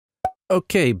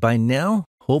Okay, by now,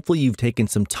 hopefully you've taken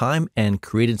some time and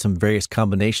created some various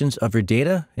combinations of your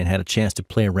data and had a chance to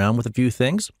play around with a few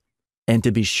things. And to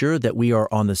be sure that we are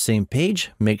on the same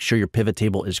page, make sure your pivot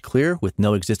table is clear with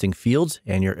no existing fields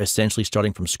and you're essentially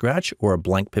starting from scratch or a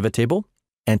blank pivot table.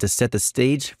 And to set the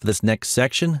stage for this next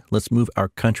section, let's move our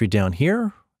country down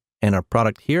here and our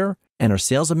product here and our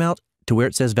sales amount to where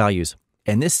it says values.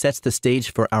 And this sets the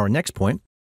stage for our next point,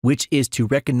 which is to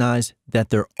recognize that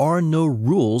there are no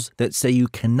rules that say you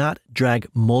cannot drag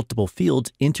multiple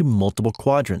fields into multiple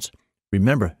quadrants.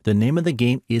 Remember, the name of the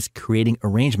game is creating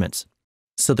arrangements.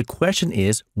 So the question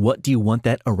is, what do you want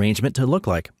that arrangement to look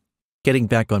like? Getting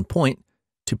back on point,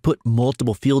 to put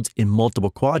multiple fields in multiple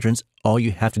quadrants, all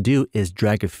you have to do is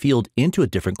drag a field into a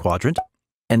different quadrant.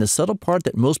 And the subtle part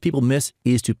that most people miss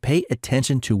is to pay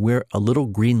attention to where a little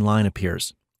green line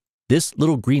appears. This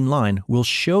little green line will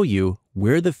show you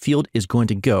where the field is going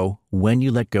to go when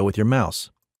you let go with your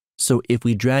mouse. So if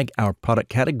we drag our product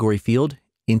category field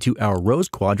into our rows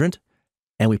quadrant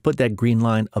and we put that green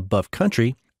line above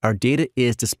country, our data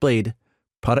is displayed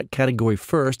product category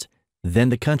first, then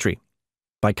the country.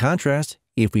 By contrast,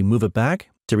 if we move it back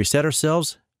to reset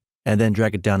ourselves and then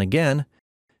drag it down again,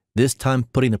 this time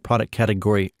putting the product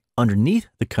category underneath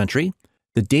the country,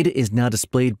 the data is now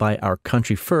displayed by our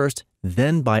country first,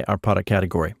 then by our product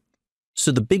category.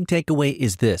 So the big takeaway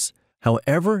is this.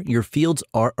 However your fields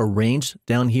are arranged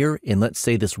down here in, let's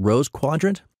say, this rows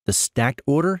quadrant, the stacked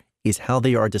order is how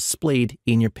they are displayed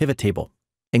in your pivot table.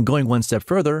 And going one step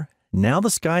further, now the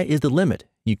sky is the limit.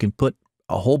 You can put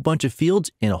a whole bunch of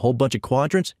fields in a whole bunch of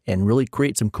quadrants and really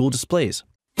create some cool displays.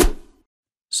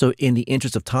 So in the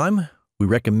interest of time, we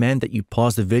recommend that you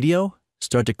pause the video,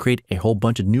 start to create a whole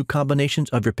bunch of new combinations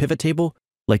of your pivot table,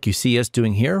 like you see us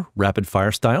doing here, rapid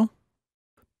fire style,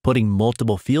 putting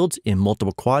multiple fields in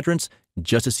multiple quadrants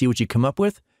just to see what you come up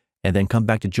with, and then come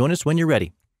back to join us when you're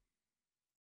ready.